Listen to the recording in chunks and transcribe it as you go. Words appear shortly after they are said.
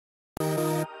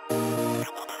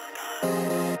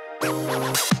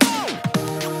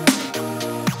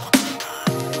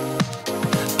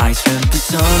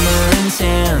summer in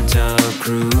Santa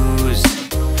Cruz,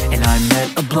 and I met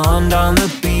a blonde on the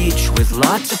beach with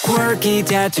lots of quirky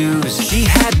tattoos. She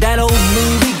had that old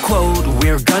movie quote,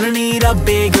 "We're gonna need a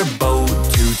bigger boat."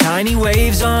 Two tiny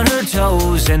waves on her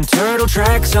toes and turtle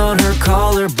tracks on her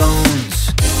collarbones.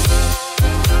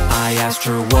 I asked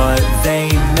her what they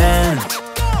meant,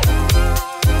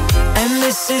 and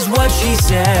this is what she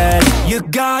said: "You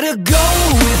gotta go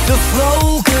with the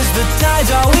flow, 'cause the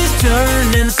tides always turn.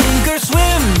 And sink or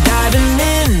swim, diving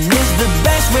in is the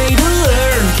best way to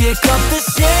learn. Kick up the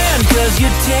sand, 'cause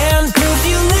you're tan, proves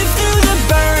you live through the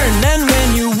burn. And when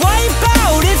you wipe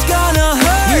out, it's gonna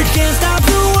hurt. You can't stop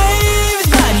the waves,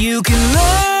 but you can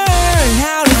learn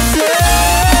how to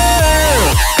surf."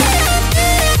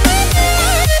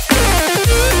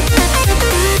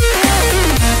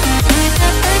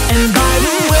 And by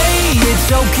the way, it's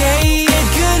okay, it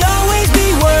could always be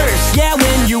worse. Yeah,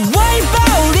 when you wipe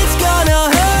out, it's gonna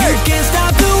hurt. You can't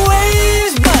stop the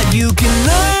waves, but you can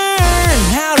learn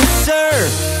how to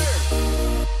surf.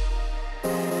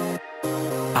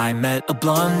 I met a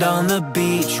blonde on the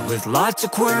beach with lots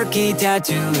of quirky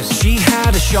tattoos. She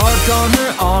had a shark on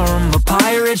her arm, a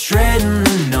pirate shredding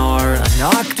the gnar, an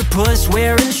octopus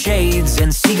wearing shades,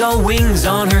 and seagull wings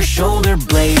on her shoulder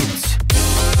blades.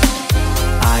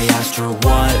 I asked her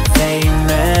what they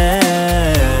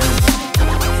meant,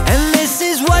 and this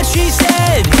is what she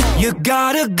said: "You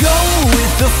gotta go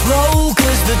with the flow,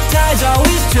 'cause the tides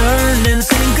always turn. And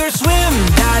sink or swim,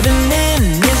 diving in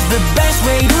is the best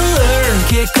way to learn.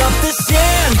 Kick up the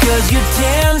sand, 'cause you're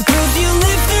tan, proves you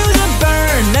live through the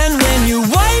burn. And when you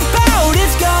wipe out,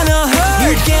 it's gonna hurt.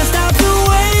 You can't stop the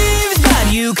waves, but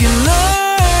you can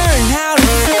learn how to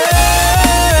surf."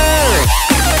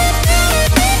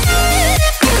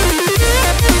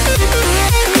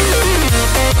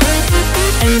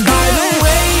 And by the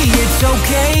way, it's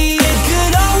okay, it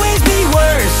could always be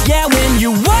worse. Yeah, when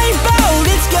you wipe out,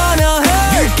 it's gonna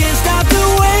hurt. You can't stop the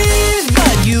waves,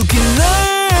 but you can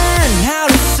learn how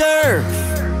to surf.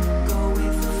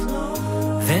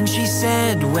 Then she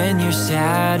said, when you're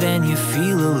sad and you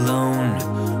feel alone,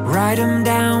 write 'em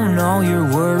down, all your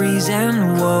worries and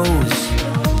woes.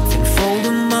 Then fold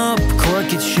 'em up, cork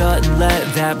it shut, and let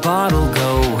that bottle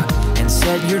go, and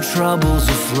set your troubles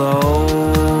afloat.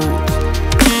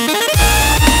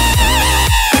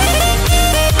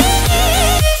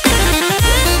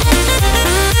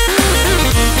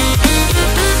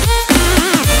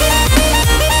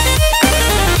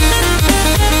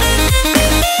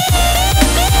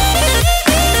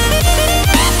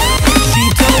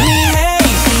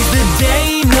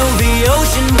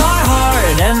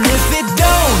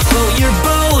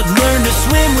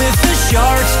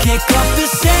 Kick up the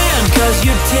sand, 'cause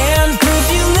you're tan,